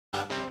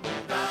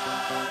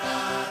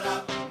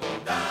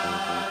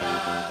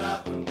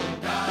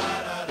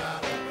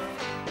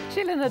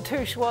Sheila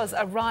Natusch was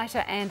a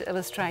writer and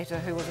illustrator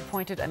who was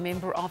appointed a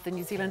member of the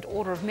New Zealand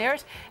Order of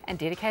Merit and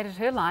dedicated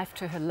her life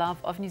to her love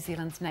of New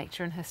Zealand's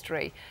nature and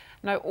history.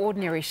 No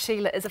Ordinary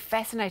Sheila is a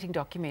fascinating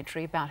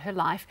documentary about her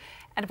life,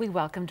 and we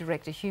welcome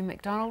director Hugh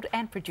Macdonald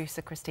and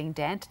producer Christine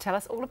Dann to tell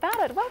us all about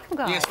it. Welcome,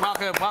 guys. Yes,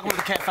 welcome to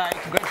the cafe.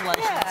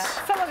 Congratulations.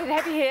 Yeah, so lovely to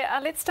have you here.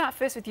 Let's start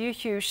first with you,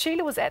 Hugh.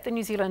 Sheila was at the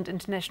New Zealand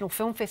International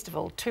Film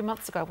Festival 2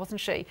 months ago, wasn't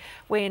she,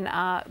 when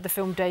the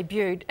film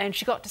debuted, and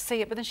she got to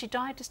see it, but then she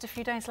died just a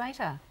few days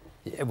later.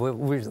 Yeah, well,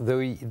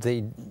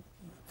 the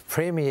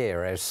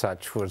premiere as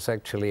such was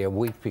actually a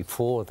week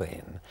before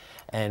then,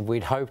 and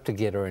we'd hoped to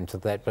get her into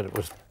that, but it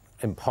was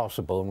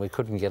impossible, and we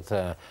couldn't get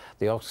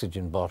the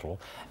oxygen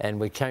bottle, and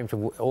we came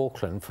to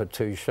Auckland for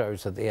 2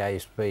 shows at the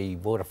ASB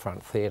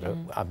Waterfront Theatre,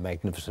 a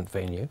magnificent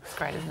venue. It's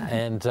great, isn't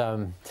it?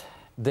 And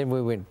then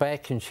we went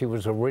back, and she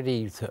was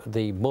already,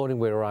 the morning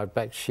we arrived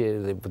back,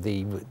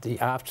 the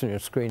afternoon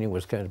screening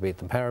was going to be at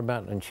the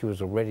Paramount, and she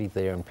was already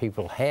there, and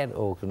people had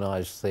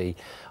organised the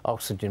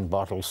oxygen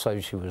bottle, so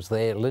she was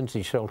there.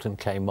 Lindsay Shelton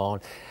came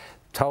on,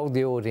 told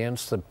the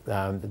audience,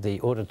 the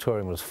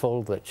auditorium was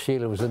full, that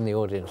Sheila was in the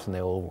audience, and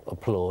they all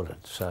applauded.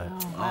 So,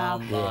 oh, wow.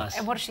 Nice.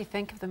 And what did she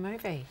think of the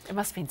movie? It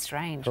must have been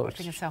strange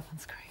watching herself on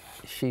screen.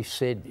 She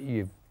said,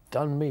 "You've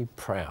done me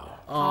proud."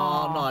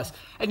 Oh, nice.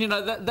 And you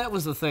know, that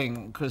was the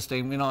thing,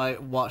 Christine, when I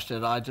watched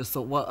it, I just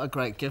thought what a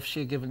great gift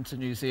she had given to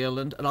New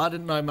Zealand, and I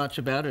didn't know much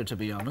about her, to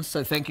be honest,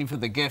 so thank you for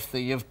the gift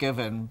that you've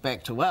given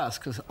back to us,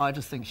 because I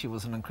just think she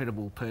was an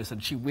incredible person.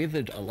 She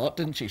weathered a lot,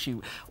 didn't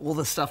she? All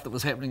the stuff that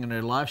was happening in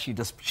her life, she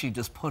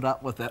just put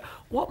up with it.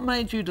 What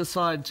made you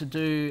decide to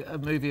do a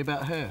movie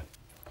about her?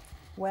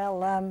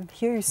 Well,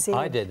 Hugh said...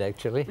 I did,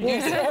 actually.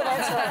 Yes,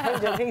 that's right,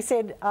 he did. He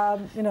said,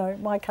 you know,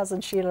 my cousin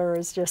Sheila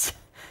is just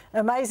an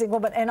amazing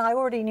woman, and I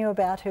already knew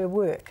about her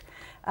work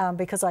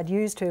because I'd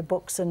used her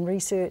books and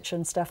research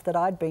and stuff that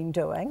I'd been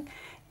doing,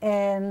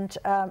 and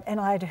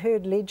I'd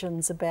heard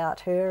legends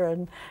about her,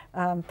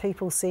 and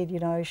people said, you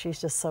know,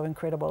 she's just so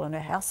incredible, and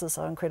her house is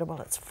so incredible,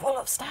 it's full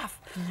of stuff.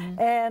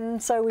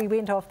 And so we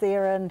went off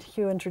there, and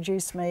Hugh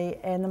introduced me,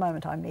 and the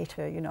moment I met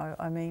her, you know,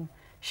 I mean,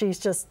 she's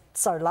just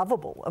so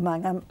lovable,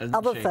 among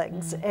other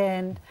things.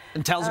 And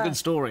tells a good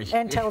story.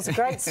 And tells a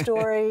great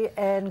story,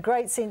 and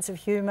great sense of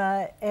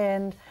humour,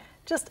 and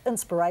just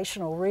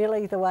inspirational,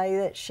 really, the way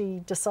that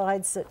she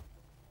decides that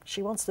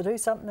she wants to do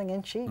something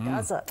and she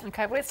does it.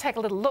 OK, well, let's take a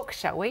little look,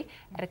 shall we,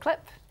 at a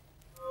clip.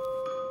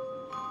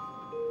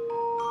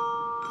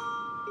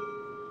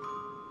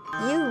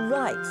 You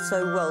write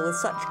so well with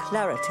such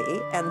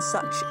clarity and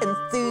such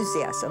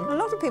enthusiasm. A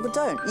lot of people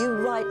don't. You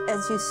write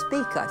as you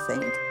speak, I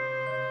think.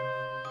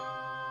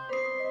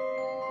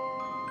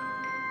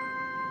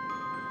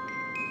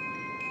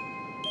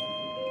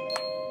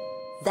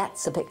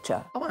 That's a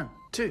picture. 1,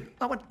 2,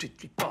 1, 2,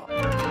 3, 4.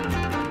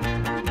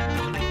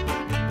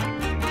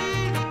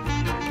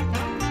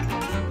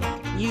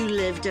 You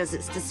lived as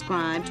it's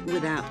described,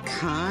 without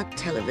car,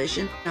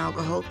 television,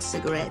 alcohol,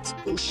 cigarettes,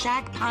 or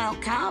shag pile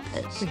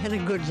carpets. We had a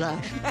good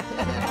life.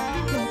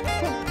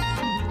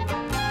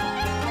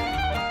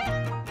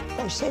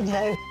 They said,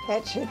 no,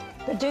 that's it.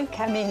 But do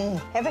come in and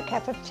have a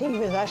cup of tea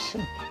with us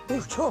and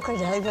we'll talk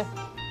it over.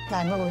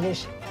 I more or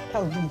less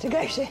told them to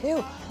go to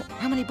hell.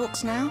 How many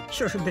books now?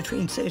 Sort of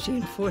between 30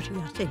 and 40,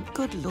 I think.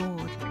 Good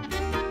Lord.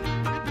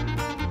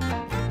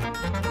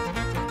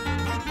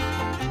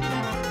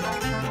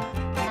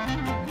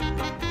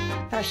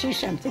 I see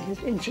something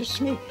that interests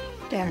me,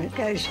 down it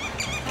goes.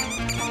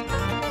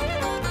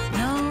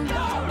 No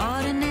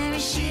ordinary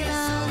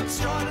Sheila,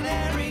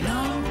 extraordinary.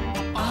 No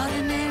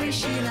ordinary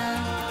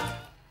Sheila.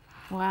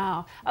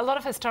 Wow, a lot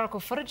of historical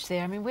footage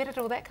there. I mean, where did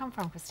all that come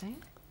from,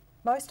 Christine?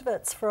 Most of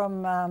it's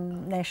from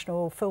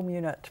National Film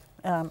Unit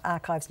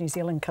Archives New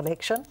Zealand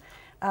collection.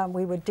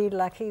 We were dead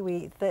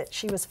lucky that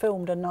she was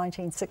filmed in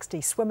 1960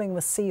 swimming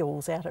with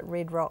seals out at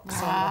Red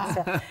Rocks.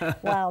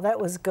 Wow, that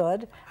was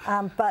good.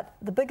 But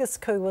the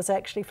biggest coup was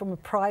actually from a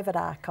private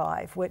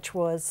archive, which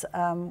was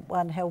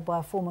one held by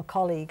a former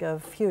colleague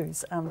of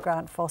Hugh's,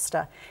 Grant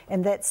Foster.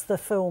 And that's the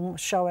film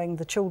showing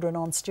the children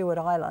on Stewart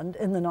Island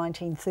in the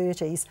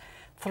 1930s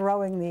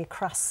throwing their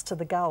crusts to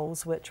the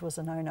gulls, which was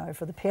a no-no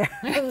for the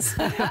parents.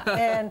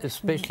 And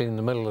especially in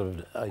the middle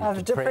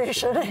of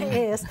depression.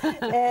 Yes.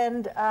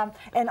 And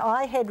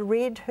I had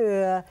read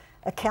her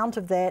account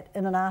of that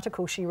in an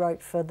article she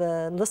wrote for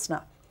the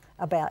Listener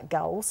about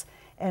gulls,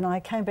 and I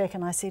came back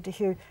and I said to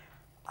Hugh,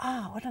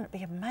 oh, wouldn't it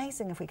be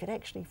amazing if we could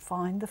actually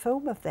find the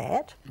film of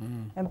that?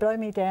 And blow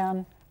me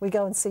down, we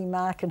go and see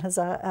Mark in his,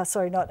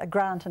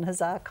 Grant in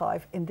his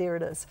archive, and there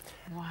it is.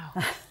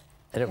 Wow.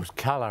 And it was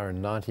colour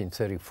in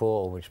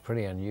 1934, which is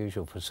pretty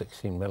unusual for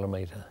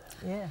 16mm.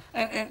 Yeah.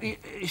 And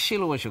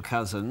Sheila was your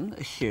cousin,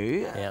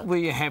 Hugh. Yeah. Were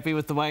you happy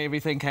with the way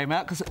everything came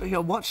out? Because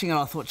you're watching it,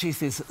 I thought, geez,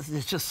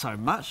 there's just so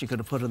much you could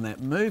have put in that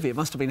movie. It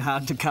must have been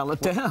hard to colour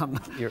down.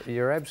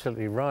 You're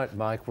absolutely right,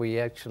 Mike. We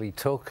actually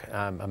took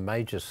a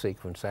major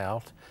sequence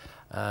out,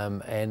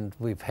 and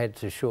we've had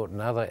to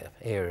shorten other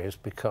areas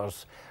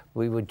because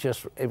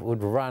it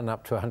would run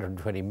up to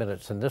 120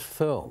 minutes. And this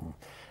film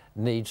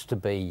needs to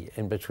be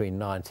in between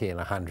 90 and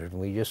 100,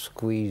 and we just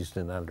squeezed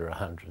in under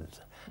 100.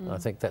 And I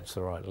think that's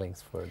the right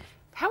length for it.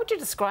 How would you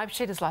describe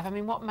Sheila's life? I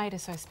mean, what made her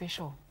so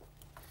special?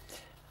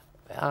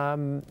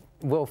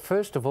 Well,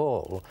 first of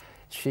all,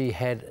 she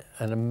had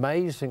an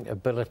amazing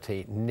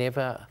ability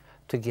never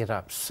to get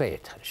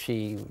upset.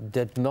 She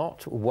did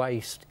not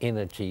waste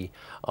energy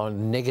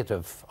on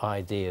negative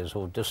ideas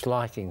or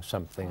disliking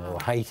something or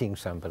hating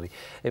somebody.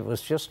 It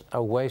was just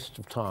a waste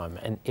of time,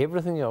 and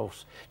everything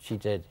else she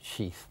did,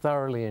 she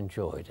thoroughly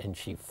enjoyed, and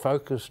she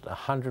focused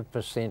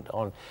 100%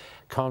 on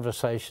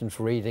conversations,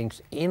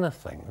 readings,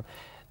 anything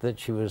that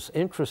she was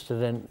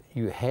interested in.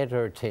 You had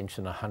her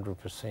attention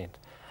 100%.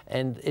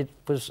 And it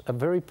was a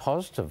very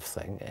positive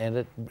thing,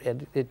 and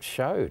it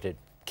showed. It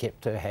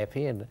kept her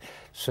happy, and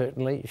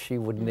certainly she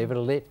would never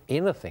let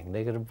anything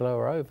negative blow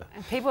her over.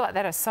 And people like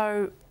that are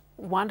so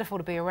wonderful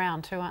to be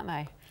around too, aren't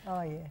they?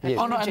 Oh, yeah.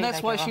 Yeah. Oh, no, and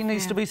that's why she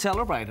needs to be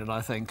celebrated,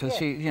 I think, because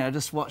she, you know,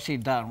 just what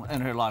she'd done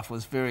in her life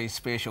was very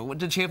special.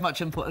 Did she have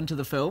much input into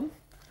the film?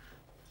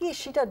 Yes,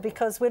 she did,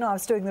 because when I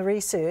was doing the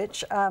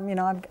research, you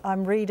know,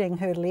 I'm reading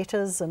her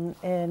letters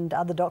and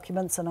other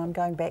documents, and I'm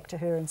going back to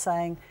her and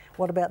saying,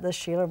 what about this,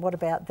 Sheila, what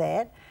about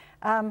that?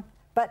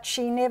 But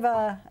she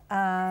never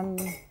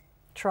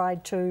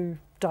tried to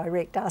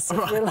direct us,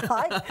 if you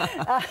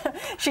like.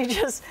 She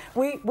just,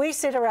 we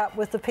set her up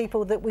with the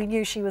people that we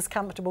knew she was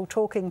comfortable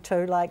talking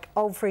to, like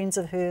old friends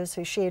of hers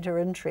who shared her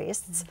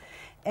interests,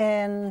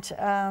 and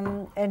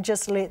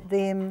just let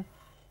them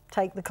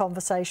take the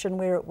conversation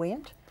where it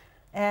went.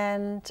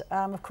 And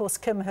of course,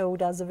 Kim Hill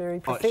does a very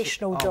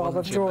professional job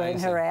of drawing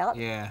her out.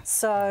 Yeah.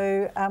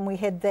 So we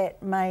had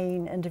that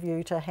main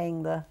interview to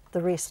hang the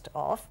rest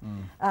off,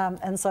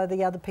 and so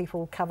the other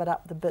people covered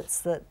up the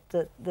bits that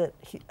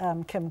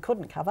Kim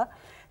couldn't cover.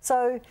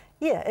 So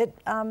yeah,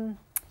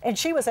 and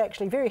she was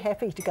actually very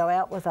happy to go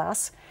out with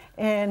us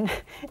and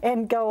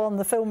go on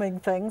the filming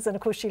things. And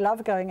of course, she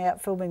loved going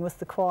out filming with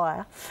the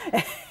choir.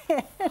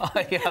 Oh,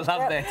 yeah, I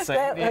love that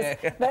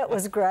scene. That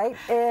was great.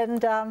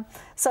 And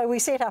so we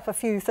set up a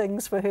few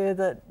things for her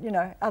that, you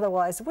know,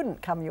 otherwise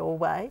wouldn't come your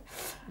way.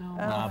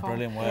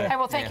 Brilliant work. Hey,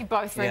 well, thank you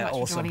both very much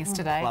for joining us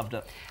today. Loved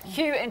it.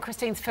 Hugh and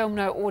Christine's film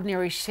No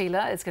Ordinary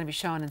Sheila is going to be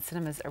shown in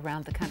cinemas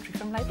around the country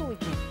from Labour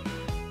weekend.